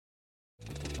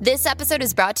This episode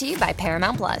is brought to you by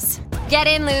Paramount Plus. Get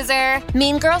in, loser!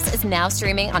 Mean Girls is now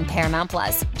streaming on Paramount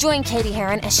Plus. Join Katie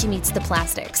Heron as she meets the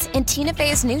plastics in Tina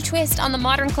Fey's new twist on the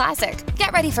modern classic.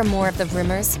 Get ready for more of the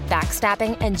rumors,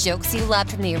 backstabbing, and jokes you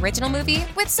loved from the original movie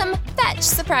with some fetch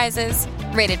surprises.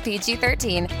 Rated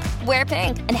PG-13. Wear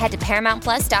pink and head to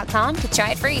ParamountPlus.com to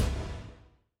try it free.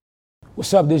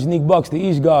 What's up, this is Neek the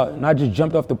East Guard, and I just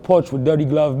jumped off the porch with Dirty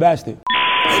Glove Bastard.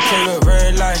 They take a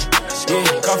red light,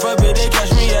 yeah. Cuff up it, they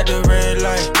catch me at the red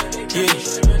light,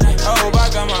 yeah. I hope I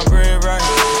got my bread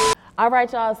right. All right,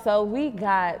 y'all, so we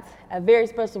got a very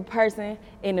special person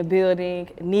in the building,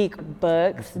 Neek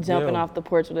jumping off the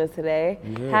porch with us today.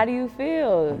 Yeah. How do you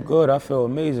feel? I'm good, I feel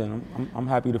amazing. I'm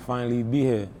happy to finally be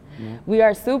here. You know? We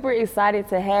are super excited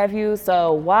to have you.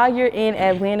 So while you're in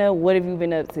Atlanta, what have you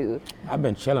been up to? I've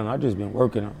been chilling, I've just been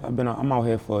working. I'm out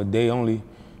here for a day only.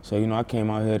 So, you know, I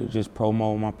came out here to just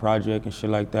promote my project and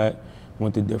shit like that.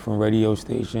 Went to different radio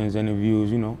stations,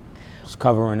 interviews, you know, just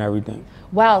covering everything.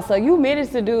 Wow, so you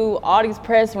managed to do all these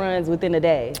press runs within a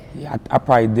day? Yeah, I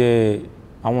probably did,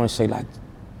 I want to say like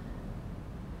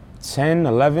 10,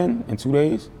 11 in 2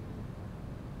 days.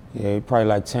 Yeah, probably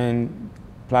like 10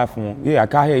 platforms. Yeah, I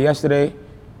got here yesterday,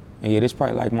 and yeah, this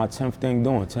probably like my 10th thing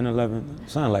doing, 10, 11,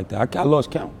 something like that. I lost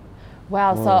count.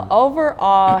 Wow, so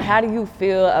overall, how do you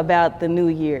feel about the new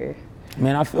year?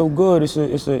 Man, I feel good. It's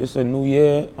a new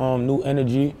year, new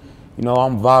energy. You know,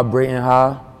 I'm vibrating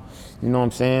high. You know what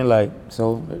I'm saying? Like,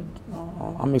 so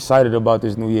I'm excited about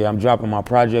this new year. I'm dropping my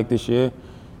project this year.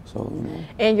 So, you know.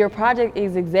 And your project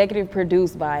is executive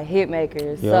produced by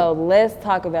Hitmakers. Yep. So let's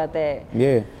talk about that.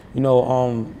 Yeah, you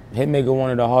know, Hitmaker,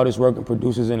 one of the hardest working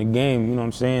producers in the game. You know what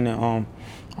I'm saying? And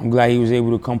I'm glad he was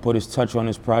able to come put his touch on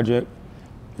this project.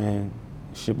 And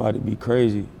shit about to be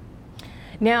crazy.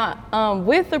 Now,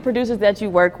 with the producers that you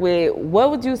work with, what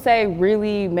would you say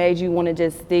really made you want to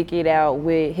just stick it out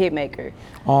with Hitmaker?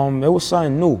 It was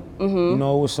something new. You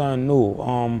know, it was something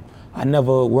new. I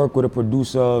never worked with a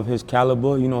producer of his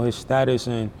caliber, you know, his status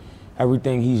and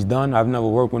everything he's done. I've never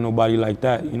worked with nobody like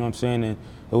that, you know what I'm saying? And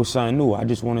it was something new. I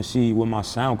just want to see where my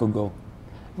sound could go.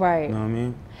 Right. You know what I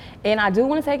mean? And I do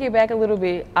want to take it back a little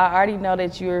bit. I already know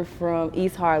that you're from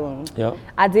East Harlem. Yep.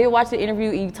 I did watch the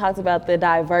interview. You talked about the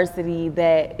diversity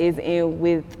that is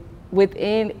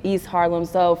within East Harlem.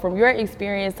 So from your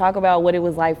experience, talk about what it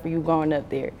was like for you growing up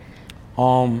there.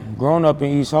 Growing up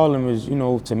in East Harlem is, you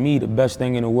know, to me, the best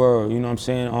thing in the world. You know what I'm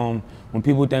saying? When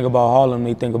people think about Harlem,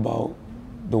 they think about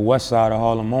the west side of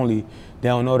Harlem only. They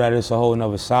don't know that it's a whole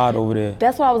nother side over there.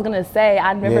 That's what I was gonna say.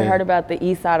 I never heard about the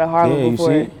east side of Harlem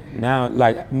before. You see? Now,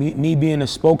 like me being a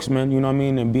spokesman, you know what I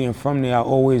mean, and being from there, I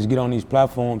always get on these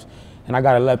platforms, and I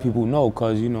gotta let people know,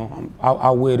 cause you know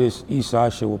I wear this east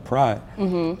side shit with pride.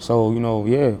 So you know,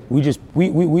 yeah,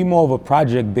 we more of a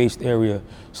project-based area.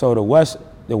 So the west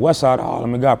side of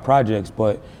Harlem, it got projects,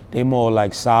 but they more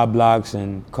like side blocks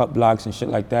and cut blocks and shit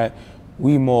like that.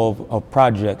 We more of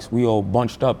projects. We all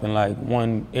bunched up in like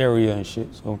one area and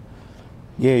shit. So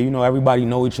yeah, you know, everybody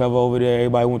know each other over there.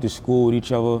 Everybody went to school with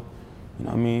each other. You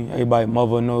know what I mean? Everybody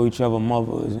mother know each other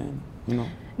mothers, and you know.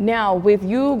 Now, with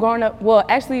you growing up, well,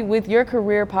 actually with your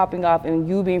career popping off and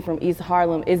you being from East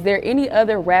Harlem, is there any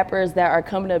other rappers that are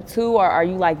coming up too, or are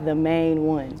you like the main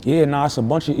one? Yeah, nah, it's a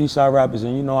bunch of East Side rappers,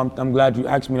 and you know, I'm glad you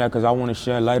asked me that, because I want to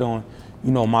shed light on,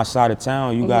 you know, my side of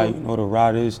town. You got, you know, the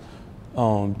Riders,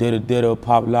 Ditta,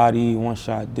 Pop Lottie, One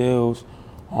Shot Deals.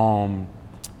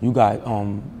 You got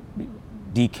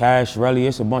D Cash, really,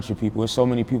 it's a bunch of people. There's so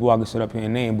many people I could sit up here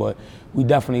and name, but we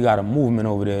definitely got a movement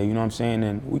over there, you know what I'm saying?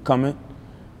 And we coming.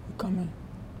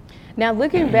 Now,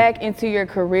 looking back into your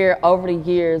career over the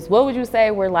years, what would you say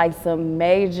were like some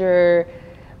major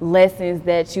lessons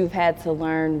that you've had to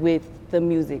learn with the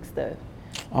music stuff?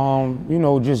 You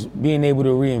know, just being able to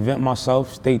reinvent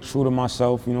myself, stay true to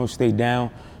myself, you know, stay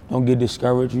down, don't get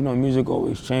discouraged. You know, music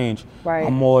always change. Right.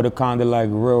 I'm more the kind of like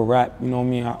real rap, you know what I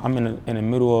mean? I'm in the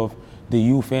middle of the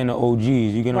youth and the OGs,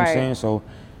 you get what I'm saying? So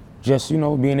just, you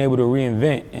know, being able to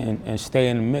reinvent and stay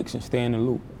in the mix and stay in the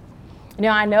loop.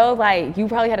 Now, I know like you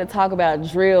probably had to talk about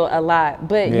drill a lot,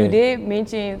 but you did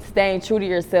mention staying true to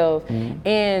yourself.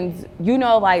 And you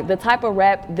know, like the type of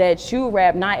rap that you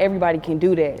rap, not everybody can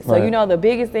do that. So you know, the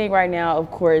biggest thing right now,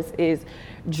 of course, is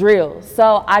drill.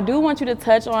 So I do want you to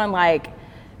touch on like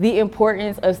the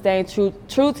importance of staying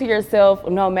true to yourself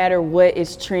no matter what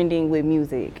is trending with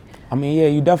music. I mean, yeah,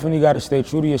 you definitely got to stay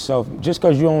true to yourself. Just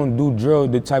because you don't do drill,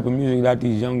 the type of music that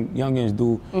these youngins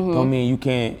do, don't mean you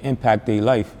can't impact their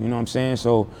life. You know what I'm saying?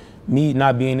 So me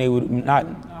not being able to,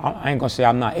 I ain't gonna say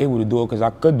I'm not able to do it, because I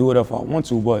could do it if I want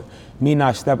to, but me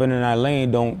not stepping in that lane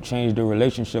don't change the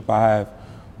relationship I have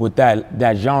with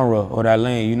that genre or that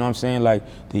lane. You know what I'm saying? Like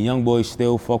the young boys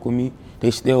still fuck with me.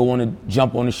 They still want to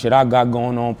jump on the shit I got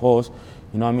going on, pause.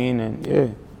 You know what I mean? And yeah,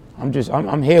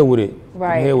 I'm here with it.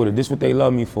 Right. I'm here with it. This is what they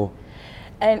love me for.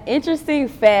 An interesting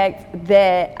fact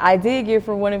that I did get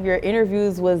from one of your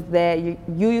interviews was that you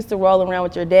used to roll around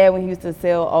with your dad when he used to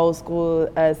sell old school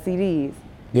CDs.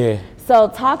 Yeah. So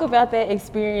talk about that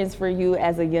experience for you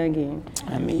as a youngin.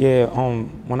 I mean, yeah,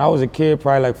 when I was a kid,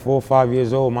 probably like 4 or 5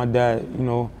 years old, my dad, you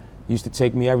know, used to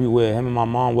take me everywhere. Him and my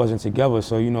mom wasn't together,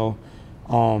 so, you know,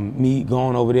 me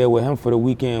going over there with him for the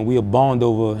weekend, we would bond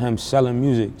over him selling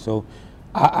music. So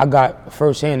I got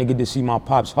firsthand to get to see my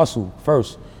pops hustle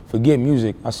first. Forget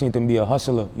music. I seen him be a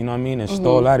hustler, you know what I mean, and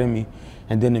stole out of me.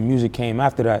 And then the music came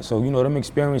after that. So, you know, them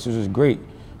experiences was great.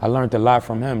 I learned a lot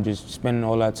from him, just spending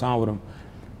all that time with him.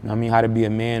 You know what I mean, how to be a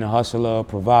man, a hustler, a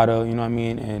provider, you know what I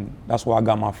mean? And that's why I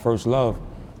got my first love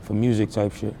for music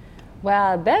type shit.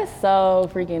 Wow, that's so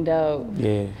freaking dope.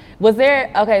 Yeah. Was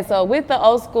there, okay, so with the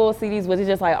old school CDs, was it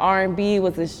just like R&B?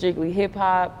 Was it strictly hip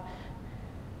hop?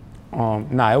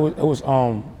 Nah, it was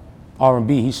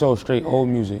R&B. He sold straight old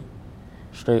music.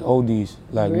 Straight oldies,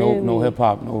 like Really? no hip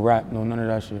hop, no rap, no none of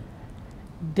that shit.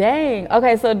 Dang.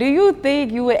 Okay, so do you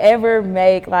think you would ever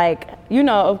make like, you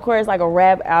know, of course like a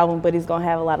rap album, but it's gonna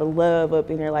have a lot of love up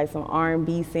in there, like some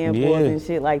R&B samples and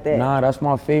shit like that? Nah, that's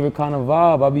my favorite kind of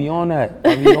vibe. I be on that.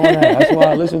 That's what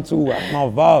I listen to. That's my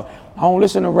vibe. I don't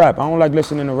listen to rap. I don't like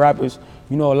listening to rappers.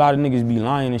 You know, a lot of niggas be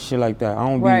lying and shit like that. I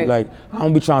don't be like, I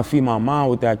don't be trying to feed my mind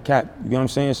with that cap. You know what I'm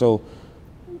saying? So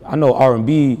I know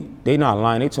R&B, they not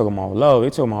lying. They talking about love.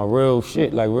 They talking about real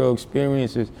shit, like real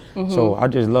experiences. So I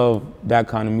just love that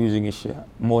kind of music and shit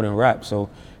more than rap. So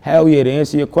hell yeah, to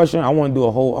answer your question, I want to do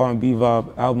a whole R&B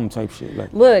vibe album type shit.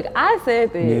 Like, look, I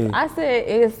said this. Yeah. I said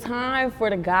it's time for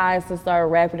the guys to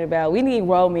start rapping about. We need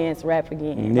romance rap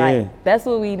again. Yeah. Like, that's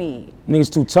what we need.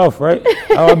 Niggas too tough, right?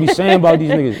 I be saying about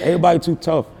these niggas. Everybody too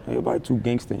tough. Everybody too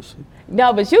gangsta and shit.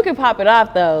 No, but you can pop it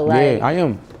off though. Like, Yeah, I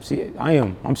am. See, I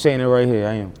am. I'm saying it right here.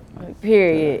 I am.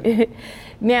 Period.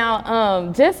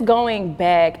 Now, just going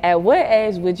back, at what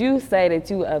age would you say that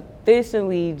you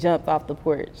officially jumped off the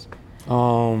porch? I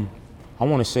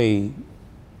want to say,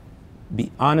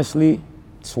 honestly,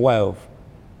 12.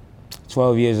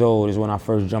 12 years old is when I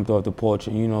first jumped off the porch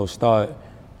and, you know, start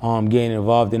getting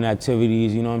involved in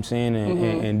activities, you know what I'm saying,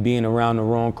 and being around the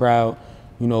wrong crowd,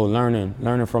 you know,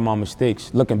 learning from my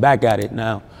mistakes. Looking back at it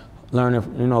now, learning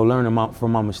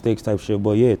from my mistakes type shit.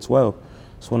 But yeah, 12.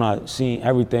 It's when I seen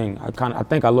everything. I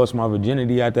think I lost my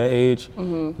virginity at that age.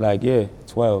 Like, yeah,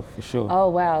 12 for sure. Oh,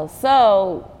 wow.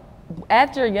 So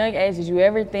at your young age, did you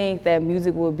ever think that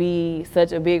music would be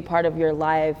such a big part of your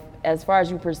life as far as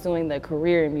you pursuing the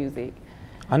career in music?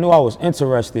 I knew I was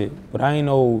interested, but I didn't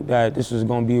know that this was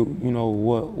gonna be, you know,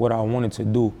 what I wanted to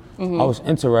do. I was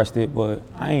interested, but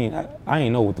I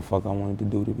ain't know what the fuck I wanted to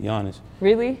do, to be honest.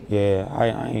 Really? Yeah,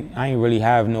 I ain't really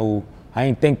have no. I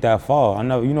ain't think that far. I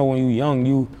know, you know, when you young,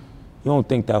 you don't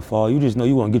think that far. You just know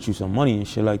you want to get you some money and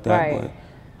shit like that. Right. But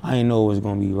I ain't know it was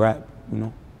gonna be rap, you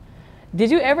know.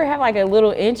 Did you ever have like a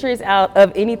little interest out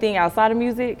of anything outside of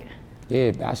music?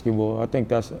 Yeah, basketball. I think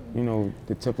that's, you know,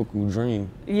 the typical dream.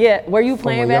 Yeah. Were you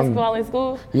playing a young- basketball in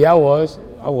school? Yeah, I was.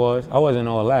 I wasn't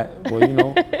all that, but you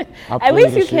know. I At played least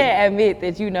and you shit. can't admit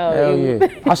that you know. Hell yeah.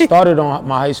 I started on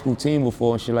my high school team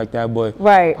before and shit like that, but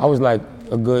Right. I was like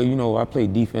a good, you know, I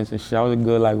played defense and shit. I was a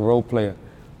good like role player.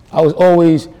 I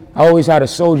always had a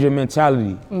soldier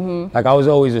mentality. Like I was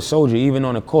always a soldier, even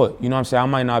on the court. You know what I'm saying? I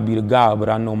might not be the guy, but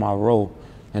I know my role.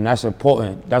 And that's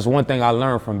important. That's one thing I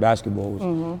learned from basketball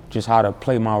was just how to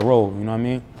play my role, you know what I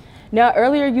mean? Now,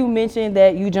 earlier you mentioned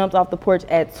that you jumped off the porch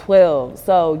at 12.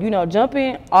 So, you know,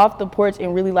 jumping off the porch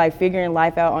and really like figuring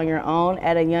life out on your own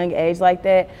at a young age like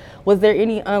that, was there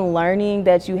any unlearning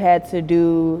that you had to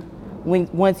do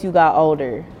once you got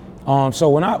older? So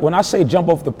when I say jump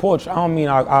off the porch, I don't mean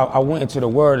I went into the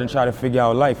world and tried to figure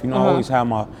out life. You know, I always had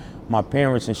my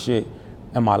parents and shit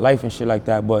and my life and shit like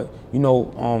that. But, you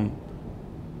know,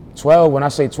 12, when I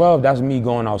say 12, that's me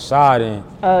going outside and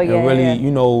really,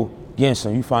 you know,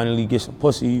 you finally get some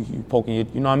pussy, you poking your,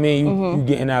 you know what I mean? You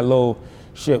getting that little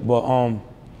shit. But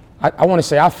I want to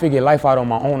say I figured life out on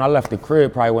my own. I left the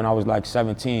crib probably when I was like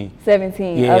 17.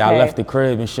 17, Yeah, okay. I left the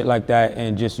crib and shit like that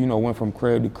and just, you know, went from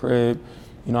crib to crib,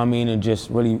 you know what I mean? And just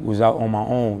really was out on my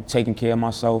own, taking care of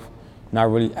myself,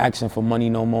 not really asking for money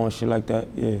no more and shit like that,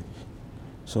 yeah.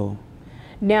 So.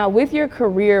 Now, with your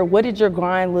career, what did your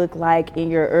grind look like in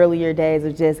your earlier days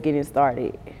of just getting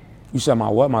started? You said my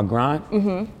what? My grind?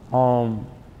 I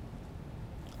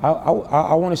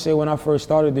want to say when I first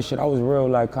started this shit, I was real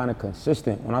like kind of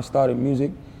consistent. When I started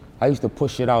music, I used to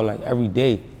push it out like every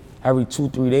day. every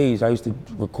 2-3 days, I used to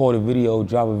record a video,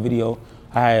 drop a video.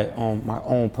 I had my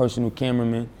own personal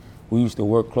cameraman. We used to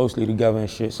work closely together and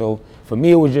shit. So for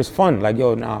me, it was just fun. Like,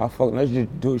 yo, let's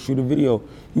just shoot a video.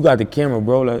 You got the camera,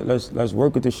 bro. Let's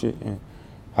work with this shit. And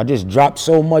I just dropped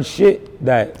so much shit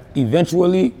that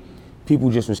eventually people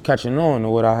just was catching on to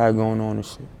what I had going on and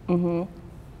shit. Yeah.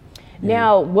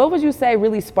 Now, what would you say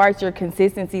really sparked your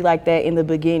consistency like that in the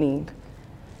beginning?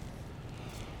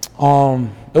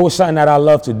 It was something that I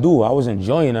loved to do. I was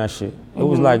enjoying that shit. It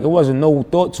was like, it wasn't no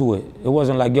thought to it. It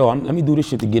wasn't like, yo, let me do this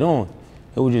shit to get on.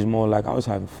 It was just more like I was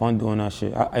having fun doing that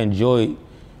shit. I enjoyed,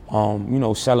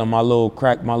 selling my little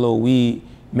crack, my little weed,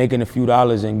 making a few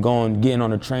dollars and getting on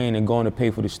the train and going to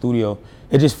pay for the studio.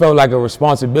 It just felt like a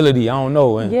responsibility, I don't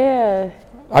know. And yeah.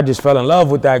 I just fell in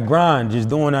love with that grind, just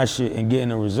doing that shit and getting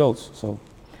the results, so.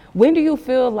 When do you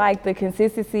feel like the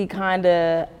consistency kind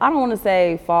of, I don't want to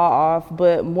say fall off,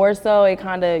 but more so it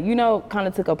kind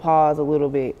of took a pause a little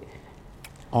bit?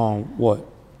 What?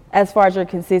 As far as your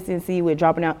consistency with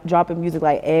dropping music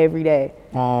like every day?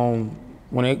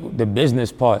 The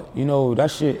business part,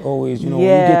 that shit always, when you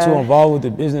get too involved with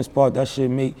the business part, that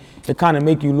shit kind of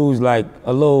make you lose like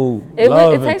a little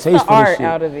love and taste for this shit. It takes the art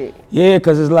out of it. Yeah,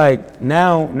 because it's like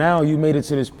now you made it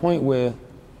to this point where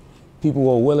people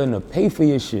are willing to pay for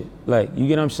your shit. Like, you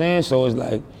get what I'm saying? So it's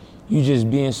like, you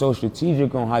just being so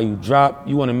strategic on how you drop.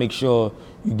 You want to make sure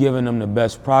you're giving them the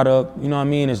best product. You know what I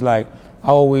mean? It's like, I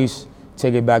always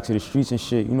take it back to the streets and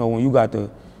shit. When you got the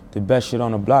best shit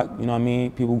on the block, you know what I mean?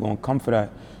 People gonna come for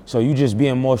that. So you just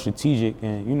being more strategic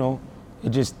and,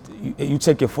 you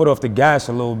take your foot off the gas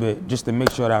a little bit just to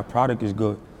make sure that product is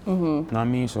good. You know what I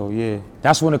mean? So yeah,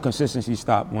 that's when the consistency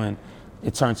stopped, when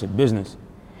it turned to business.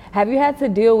 Have you had to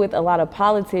deal with a lot of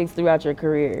politics throughout your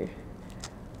career?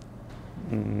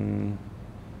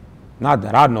 Not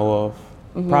that I know of.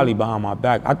 Probably behind my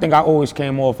back. I think I always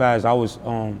came off as I was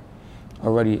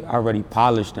already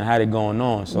polished and had it going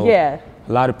on. So yeah.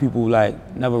 A lot of people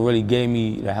never really gave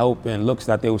me the help and looks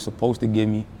that they were supposed to give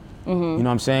me. You know what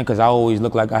I'm saying? Because I always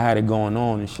looked like I had it going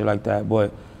on and shit like that.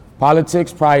 But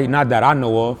politics, probably not that I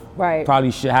know of. Right.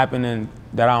 Probably shit happening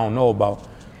that I don't know about.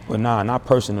 But nah, not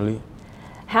personally.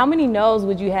 How many no's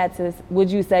would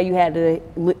you say you had to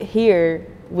hear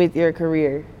with your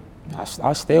career?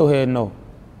 I still hear no.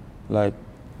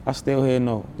 I still hear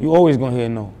no. You always gonna hear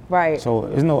no. Right. So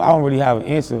I don't really have an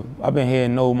answer. I've been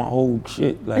hearing no my whole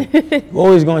shit. You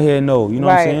always gonna hear no, you know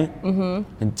what I'm saying?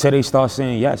 Until they start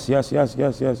saying yes.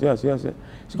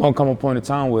 It's gonna come a point in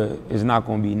time where it's not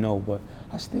gonna be no, but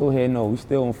I still hear no. We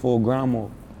still in full grind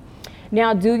mode.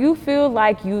 Now, do you feel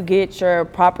like you get your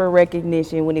proper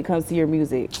recognition when it comes to your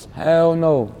music? Hell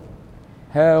no.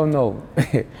 I'm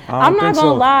not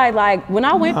gonna lie, when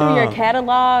I went through your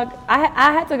catalog,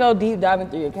 I had to go deep diving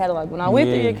through your catalog. When I went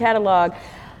through your catalog,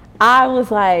 I was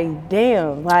like,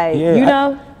 damn,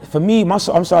 for me,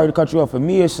 I'm sorry to cut you off. For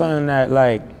me, it's something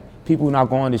that people not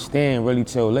gonna understand really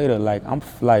till later.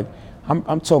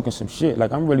 I'm talking some shit.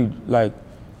 I'm really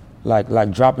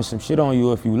like dropping some shit on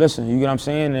you if you listen. You get what I'm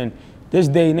saying? And this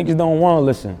day, niggas don't want to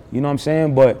listen. You know what I'm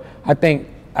saying? But I think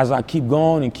as I keep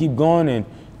going and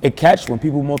it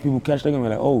when more people catch, they're gonna be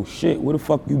like, oh shit, where the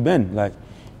fuck you been? You know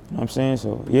what I'm saying?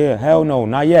 So yeah, hell no,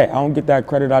 not yet. I don't get that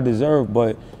credit I deserve,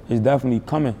 but it's definitely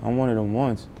coming. I'm one of them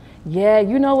ones. Yeah,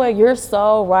 you know what? You're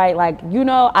so right.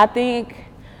 I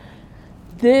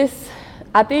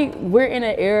think we're in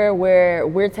an era where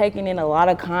we're taking in a lot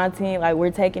of content, we're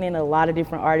taking in a lot of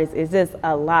different artists. It's just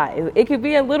a lot. It could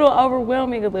be a little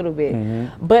overwhelming a little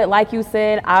bit. But like you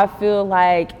said, I feel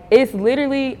like it's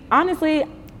literally, honestly,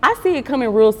 I see it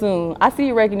coming real soon. I see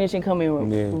your recognition coming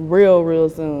real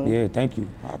soon. Yeah, thank you.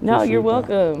 No, you're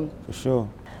welcome. For sure.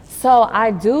 So I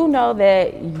do know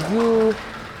that you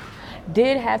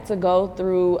did have to go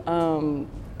through a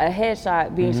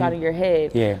headshot being shot in your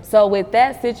head. Yeah. So with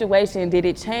that situation, did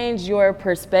it change your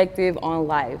perspective on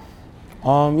life?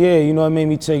 Yeah, it made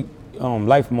me take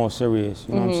life more serious.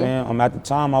 You know what I'm saying? At the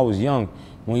time I was young.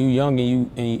 When you young and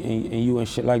you and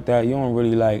shit like that, you don't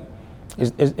really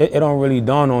it don't really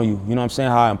dawn on you. You know what I'm saying?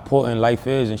 How important life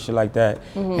is and shit like that,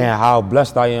 and how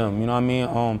blessed I am. You know what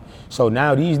I mean? So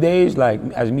now these days,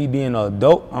 as me being an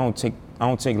adult, I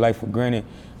don't take life for granted.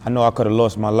 I know I could have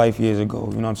lost my life years ago,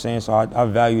 you know what I'm saying? So I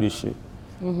value this shit.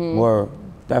 Word,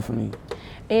 definitely.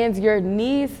 And your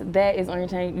niece that is on your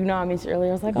chain, I mentioned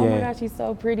earlier, I was like, oh my God, she's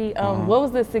so pretty. What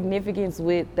was the significance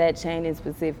with that chain in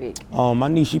specific? My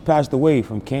niece, she passed away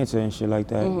from cancer and shit like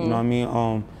that, you know what I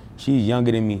mean? She's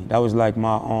younger than me. That was it's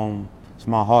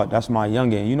my heart, that's my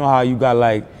youngin'. You know how you got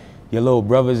your little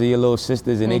brothers and your little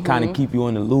sisters and they kind of keep you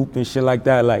in the loop and shit like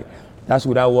that? That's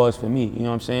what that was for me, you know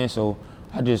what I'm saying? So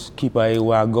I just keep her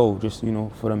everywhere I go, just, you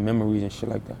know, for the memories and shit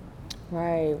like that.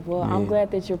 Right. Well, I'm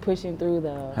glad that you're pushing through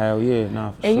though. Hell yeah,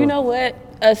 nah, for And sure. you know what?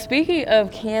 Speaking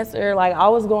of cancer, like I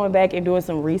was going back and doing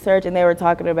some research, and they were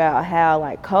talking about how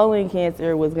like colon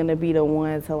cancer was gonna be the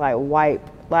one to like wipe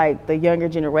like the younger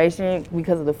generation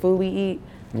because of the food we eat.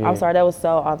 Yeah. I'm sorry, that was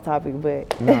so off topic,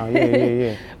 but Nah,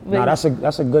 yeah. But- Nah,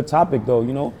 that's a good topic though,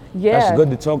 you know? Yeah. That's good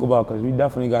to talk about because we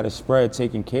definitely got to spread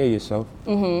taking care of yourself.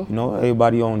 You know,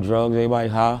 everybody on drugs, everybody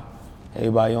high,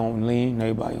 everybody on lean,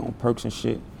 everybody on perks and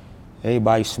shit.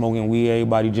 Everybody smoking weed,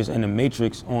 everybody just in the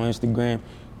matrix on Instagram.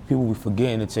 People be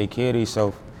forgetting to take care of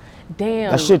themselves.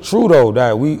 damn. That shit true though,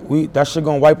 that we that shit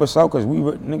gonna wipe us out because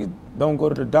niggas don't go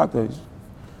to the doctor.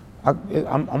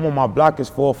 I'm on my block, it's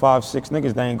 4, 5, 6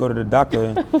 niggas that ain't go to the doctor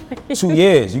in 2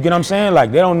 years. You get what I'm saying?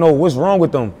 Like, they don't know what's wrong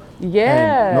with them.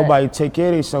 Yeah. And nobody take care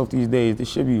of themselves these days. This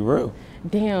should be real.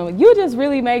 Damn, you just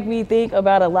really make me think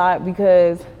about a lot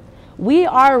because we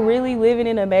are really living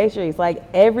in a matrix. Like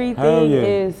everything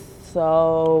is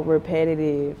so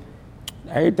repetitive.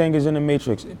 Everything is in the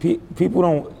matrix. People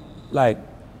don't, like,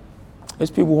 it's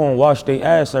people who don't wash their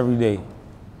ass every day.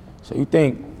 So you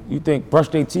think brush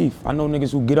their teeth. I know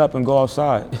niggas who get up and go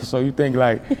outside. So you think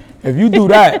like, if you do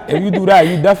that, you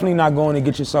definitely not going to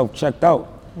get yourself checked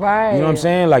out. Right. You know what I'm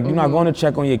saying? Like, you're not going to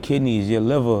check on your kidneys, your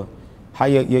liver, how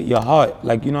your heart.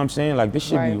 Like, you know what I'm saying? Like, this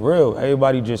should be real.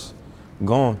 Everybody just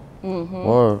gone.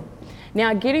 Or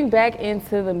Now, getting back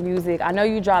into the music, I know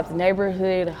you dropped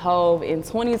Neighborhood Hove in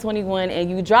 2021, and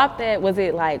you dropped that, was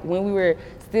it like when we were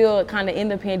still kind of in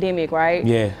the pandemic, right?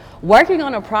 Yeah. Working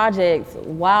on a project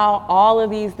while all of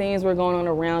these things were going on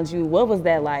around you, what was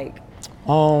that like?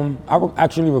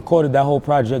 actually recorded that whole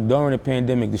project during the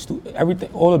pandemic. Everything,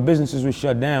 all the businesses were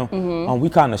shut down. We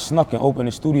kind of snuck and opened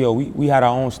the studio. We had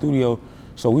our own studio,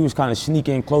 so we was kind of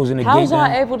sneaking, closing the How gate was y'all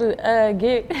down. able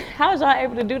to how was y'all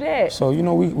able to do that? So, you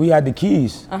know, we had the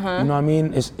keys. You know what I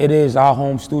mean? It is our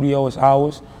home studio, it's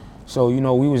ours. So, you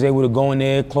know, we was able to go in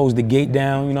there, close the gate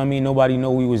down, you know what I mean? Nobody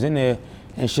know we was in there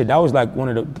and shit. That was like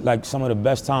some of the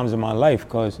best times in my life,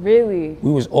 cause Really?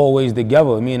 we was always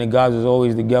together. Me and the guys was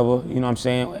always together, you know what I'm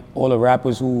saying? All the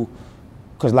rappers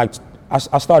cause like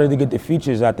I started to get the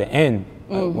features at the end.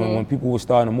 Like when people were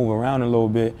starting to move around a little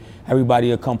bit,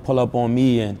 everybody would come pull up on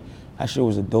me, and that shit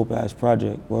was a dope ass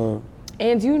project. Word.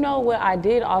 And you know what I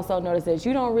did also notice that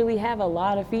you don't really have a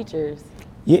lot of features.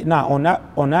 Yeah, nah, on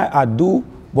that I do,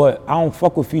 but I don't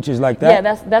fuck with features like that.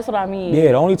 Yeah, that's what I mean.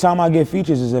 Yeah, the only time I get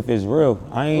features is if it's real.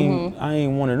 I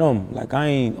ain't one of them. Like, I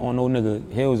ain't on no nigga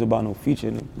hills about no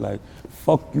feature. Like,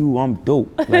 fuck you, I'm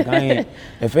dope. Like, I ain't.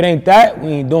 If it ain't that, we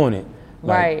ain't doing it.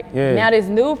 Like, Right. Yeah. Now this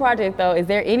new project though, is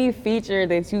there any feature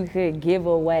that you could give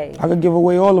away? I could give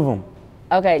away all of them.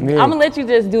 Okay, Yeah. I'm gonna let you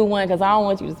just do one because I don't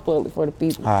want you to spoil it for the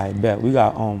people. All right, bet. We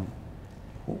got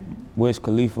Wiz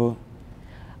Khalifa.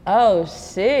 Oh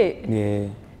shit. Yeah.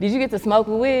 Did you get to smoke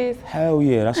with Wiz? Hell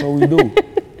yeah, that's what we do.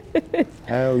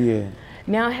 Hell yeah.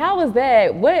 Now how was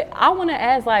that? What I wanna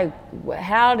ask, like,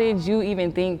 how did you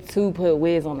even think to put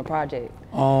Wiz on the project?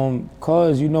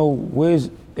 Cause you know, Wiz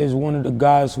is one of the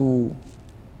guys who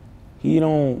you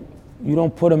don't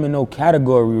put him in no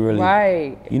category really.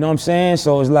 Right. You know what I'm saying?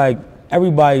 So it's like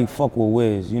everybody fuck with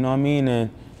Wiz, you know what I mean? And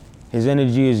his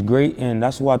energy is great, and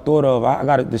that's what I thought of. I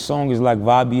got it. The song is like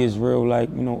vibey, is real, like,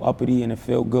 you know, uppity, and it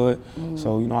felt good.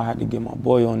 So, you know, I had to get my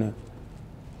boy on there.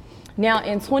 Now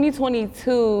in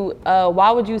 2022, why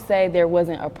would you say there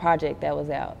wasn't a project that was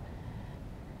out?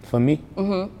 For me,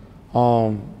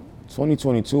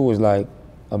 2022 was like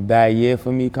a bad year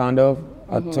for me, kind of.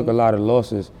 I took a lot of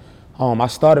losses.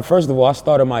 First of all, I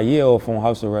started my year off on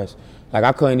house arrest. Like,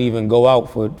 I couldn't even go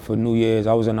out for New Year's.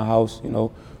 I was in the house, you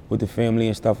know, with the family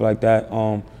and stuff like that.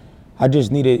 I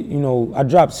just needed, you know, I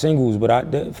dropped singles, but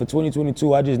for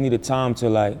 2022, I just needed time to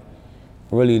like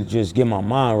really just get my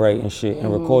mind right and shit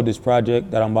and record this project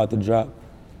that I'm about to drop.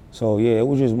 So yeah, it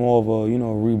was just more of a, you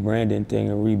know, rebranding thing,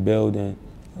 a rebuilding,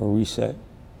 a reset.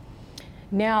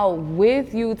 Now,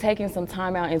 with you taking some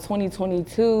time out in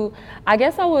 2022, I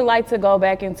guess I would like to go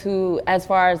back into as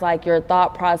far as like your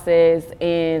thought process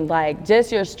and like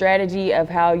just your strategy of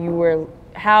how you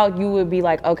would be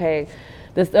like, okay,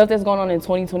 the stuff that's going on in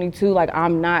 2022, like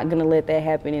I'm not gonna let that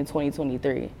happen in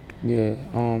 2023. Yeah,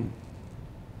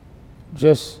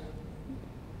 just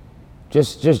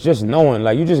knowing,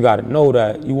 like, you just gotta know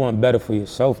that you want better for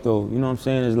yourself though. You know what I'm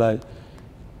saying? It's like,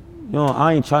 you know,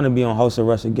 I ain't trying to be on house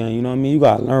arrest again, you know what I mean? You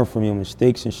gotta learn from your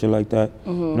mistakes and shit like that.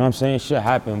 You know what I'm saying? Shit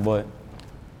happened, but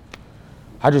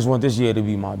I just want this year to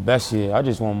be my best year. I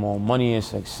just want more money and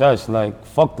success. Like,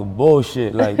 fuck the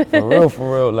bullshit. Like,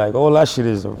 for real. Like, all that shit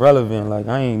is irrelevant. Like,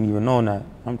 I ain't even on that.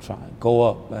 I'm trying to go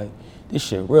up. Like, this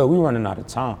shit real. We running out of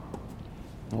time.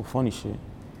 No funny shit.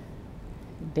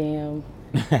 Damn.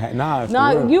 Nah, it's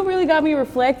No, real. you really got me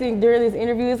reflecting during this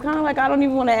interview. It's kind of like I don't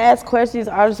even want to ask questions.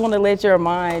 I just want to let your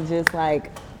mind just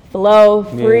like flow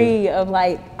free of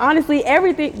like, honestly,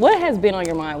 everything. What has been on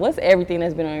your mind? What's everything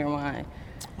that's been on your mind?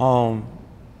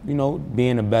 You know,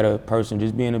 being a better person,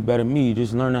 just being a better me,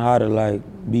 just learning how to like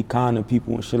be kind to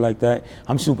people and shit like that.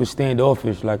 I'm super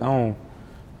standoffish. Like I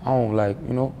don't like,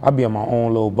 you know, I be in my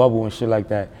own little bubble and shit like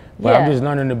that. But I'm just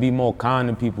learning to be more kind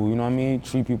to people, you know what I mean?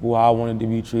 Treat people how I wanted to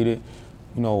be treated.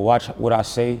 You know, watch what I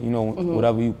say, you know,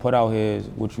 whatever you put out here is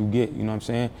what you get, you know what I'm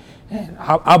saying? And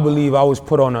I believe I was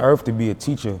put on the earth to be a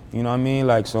teacher, you know what I mean?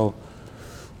 Like, so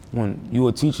when you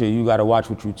a teacher, you gotta watch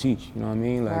what you teach, you know what I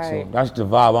mean? Like, so that's the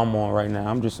vibe I'm on right now.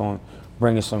 I'm just on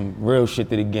bringing some real shit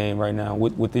to the game right now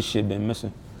with this shit been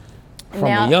missing. From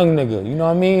a young nigga, you know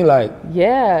what I mean? Like,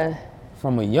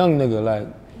 from a young nigga, like,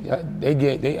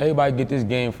 everybody get this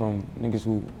game from niggas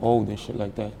who old and shit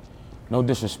like that. No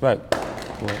disrespect,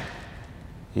 but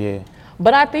yeah.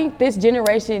 But I think this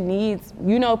generation needs,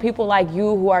 you know, people like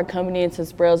you who are coming in to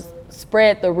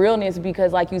spread the realness,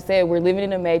 because like you said, we're living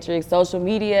in a matrix. Social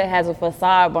media has a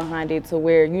facade behind it to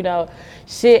where, you know,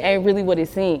 shit ain't really what it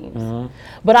seems.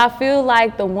 But I feel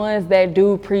like the ones that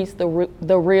do preach the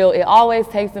real, it always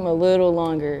takes them a little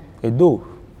longer. It do,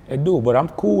 but I'm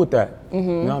cool with that. You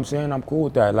know what I'm saying? I'm cool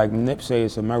with that. Like Nip say,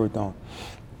 it's a marathon.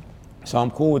 So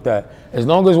I'm cool with that. As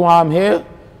long as while I'm here,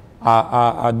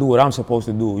 I do what I'm supposed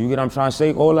to do. You get what I'm trying to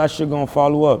say? All that shit gonna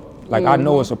follow up. Like I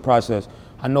know it's a process.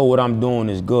 I know what I'm doing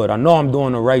is good. I know I'm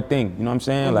doing the right thing. You know what I'm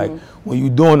saying? Like when you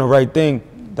doing the right thing,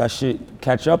 that shit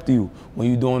catch up to you. When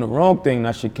you doing the wrong thing,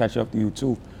 that shit catch up to you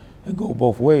too. It go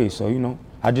both ways. So, you know,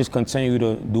 I just continue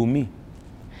to do me.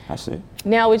 That's it.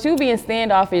 Now, with you being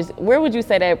standoffish, where would you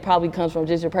say that probably comes from?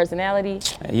 Just your personality?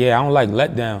 Yeah, I don't like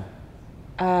letdown.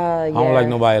 I don't like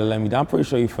nobody to let me down. I'm pretty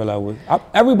sure you feel that way.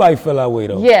 Everybody feel that way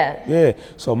though. Yeah.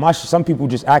 So some people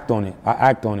just act on it. I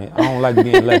act on it. I don't like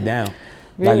being let down.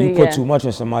 Really, like you put too much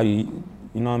on somebody,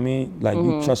 you know what I mean? Like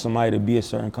you trust somebody to be a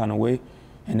certain kind of way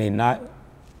and they not,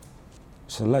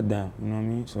 it's a letdown, you know what I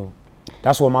mean? So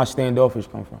that's where my standoffish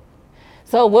come from.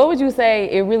 So what would you say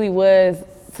it really was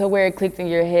to where it clicked in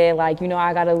your head? Like, you know,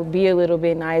 I gotta be a little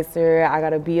bit nicer. I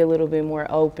gotta be a little bit more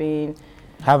open.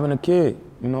 Having a kid,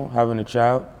 you know, having a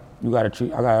child, I gotta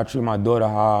treat my daughter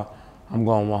how I'm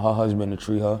gonna want her husband to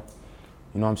treat her.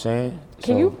 You know what I'm saying?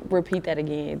 Can you repeat that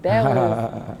again? That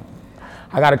was...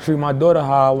 I gotta treat my daughter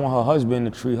how I want her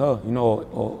husband to treat her, you know,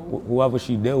 or whoever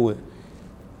she deal with.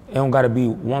 It don't gotta be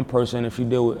one person. If she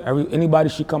deal with anybody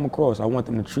she come across, I want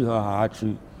them to treat her how I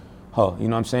treat her. You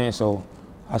know what I'm saying? So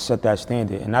I set that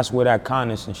standard, and that's where that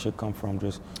kindness and shit come from.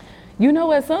 Just. You know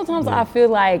what? Sometimes I feel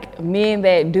like men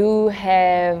that do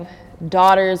have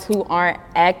daughters who aren't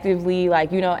actively,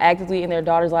 like, you know, actively in their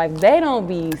daughter's life, they don't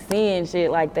be seeing shit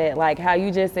like that. Like how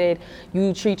you just said,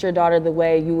 you treat your daughter the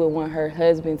way you would want her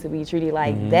husband to be treated.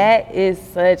 Like that is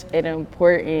such an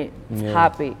important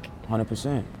topic.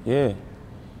 100%. Yeah,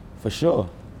 for sure.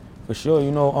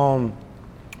 You know,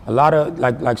 a lot of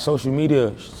like social media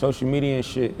and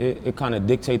shit, it kind of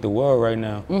dictate the world right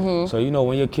now. So, you know,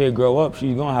 when your kid grow up,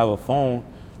 she's gonna have a phone.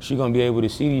 She's gonna be able to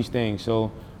see these things.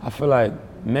 So I feel like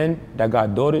men that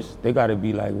got daughters, they gotta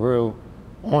be like real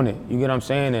on it. You get what I'm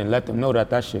saying? And let them know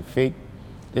that shit fake.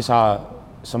 This how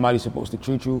somebody's supposed to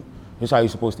treat you. This how you're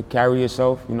supposed to carry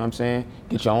yourself. You know what I'm saying?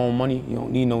 Get your own money. You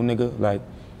don't need no nigga. Like,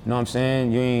 you know what I'm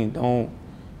saying?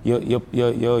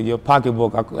 Your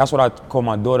pocketbook. That's what I call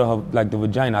my daughter. Her, like the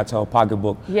vagina. I tell her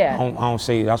pocketbook. Yeah. I don't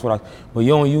say that's what I. But you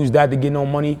don't use that to get no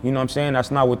money. You know what I'm saying?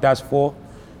 That's not what that's for.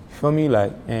 You feel me?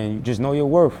 Like, and you just know your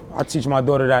worth. I teach my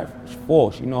daughter that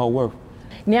for. She know her worth.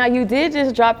 Now, you did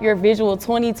just drop your visual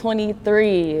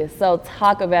 2023, so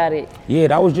talk about it. Yeah,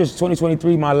 that was just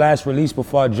 2023, my last release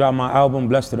before I dropped my album,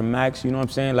 Blessed to the Max, you know what I'm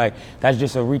saying? Like, that's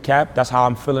just a recap. That's how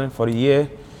I'm feeling for the year.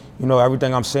 You know,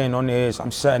 everything I'm saying on there is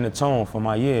I'm setting the tone for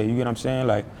my year, you get what I'm saying?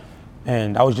 Like,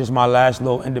 and that was just my last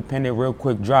little independent, real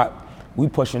quick drop. We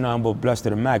pushing nothing but Blessed to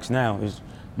the Max now. It's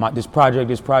this project.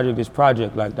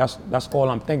 Like, that's all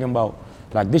I'm thinking about.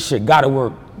 Like, this shit gotta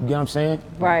work. You get what I'm saying?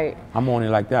 Right. I'm on it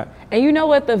like that. And you know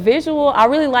what? The visual, I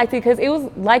really liked it because it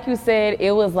was, like you said,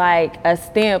 it was like a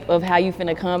stamp of how you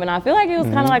finna come. And I feel like it was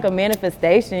kind of like a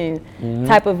manifestation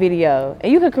type of video. And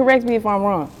you could correct me if I'm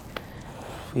wrong.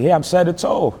 Yeah, I'm set to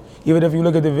toe. Even if you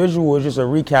look at the visual, it's just a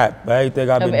recap of everything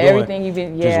I've been doing. Everything you've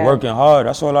been, Just working hard.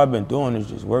 That's all I've been doing is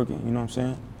just working. You know what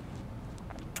I'm saying?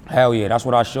 Hell yeah, that's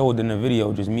what I showed in the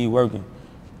video, just me working.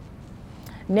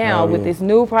 Now, with this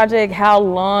new project, how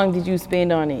long did you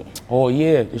spend on it? Whole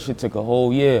year. This shit took a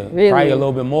whole year. Really? Probably a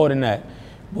little bit more than that.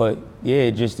 But yeah,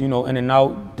 just, you know, in and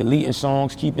out, deleting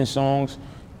songs, keeping songs,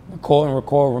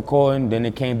 recording. Then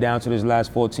it came down to this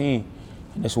last 14,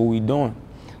 and that's what we doing.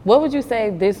 What would you say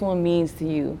this one means to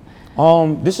you?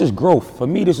 This is growth. For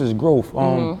me, this is growth.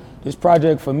 This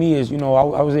project for me is, you know,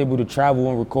 I was able to travel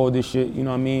and record this shit, you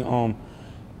know what I mean?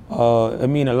 It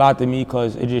mean a lot to me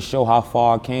because it just show how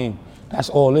far I came. That's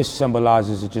all this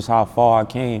symbolizes, is just how far I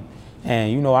came.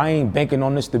 And, you know, I ain't banking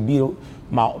on this to be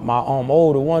my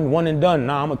the one and done.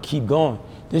 Nah, I'm gonna keep going.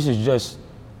 This is just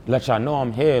let y'all know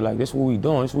I'm here. Like, this what we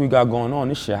doing. This what we got going on.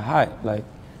 This shit hot, like,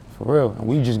 for real. And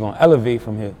we just gonna elevate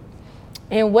from here.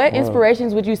 And what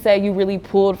inspirations would you say you really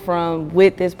pulled from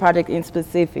with this project in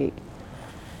specific?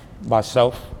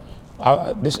 Myself.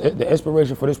 The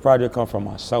inspiration for this project come from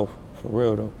myself, for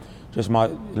real though. Just my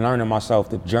learning myself,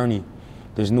 the journey,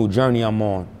 this new journey I'm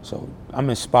on. So I'm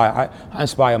inspired. I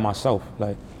inspire myself.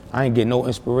 Like, I ain't get no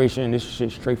inspiration. This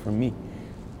shit straight from me.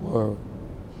 Or,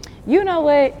 you know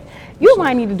what? You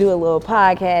might need to do a little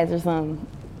podcast or something.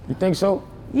 you think so?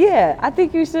 Yeah, I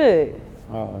think you should.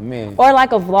 Oh man. Or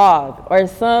like a vlog or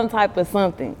some type of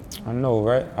something. I know,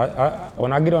 right?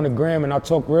 When I get on the gram and I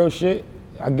talk real shit,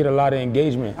 I get a lot of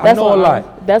engagement. That's I know a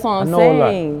lot. That's what I'm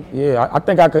saying. Yeah, I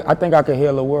think I could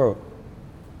heal the world.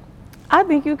 I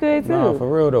think you could too. Nah,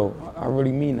 for real though. I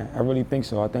really mean that. I really think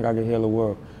so. I think I could heal the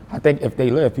world. I think if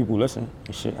people listen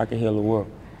and shit, I can heal the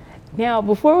world. Now,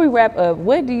 before we wrap up,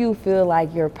 what do you feel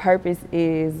like your purpose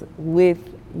is with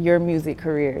your music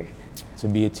career? To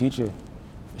be a teacher.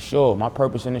 For sure. My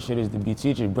purpose in this shit is to be a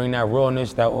teacher. Bring that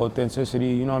realness, that authenticity,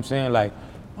 you know what I'm saying? Like,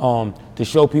 to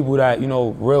show people that, you know,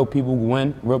 real people can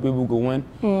win.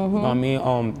 You know what I mean?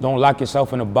 Don't lock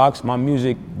yourself in a box. My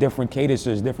music, different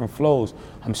cadences, different flows.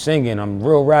 I'm singing, I'm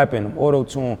real rapping, I'm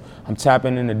auto-tune, I'm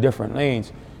tapping into different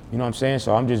lanes. You know what I'm saying?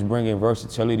 So I'm just bringing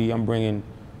versatility, I'm bringing,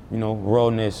 you know,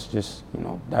 realness, just, you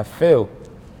know, that feel.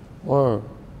 Word.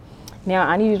 Now,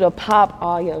 I need you to pop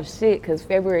all your shit because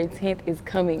February 10th is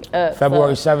coming up.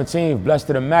 February 17th, Blessed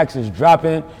to the Max is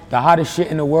dropping. The hottest shit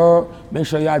in the world. Make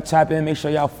sure y'all tap in. Make sure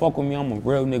y'all fuck with me. I'm a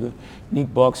real nigga.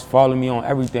 Neek Bucks. Follow me on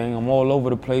everything. I'm all over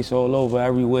the place, all over,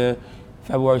 everywhere.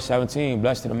 February 17th,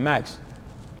 Blessed to the Max.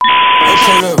 They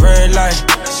take a red light,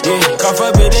 yeah. Cuff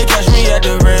up it, they catch me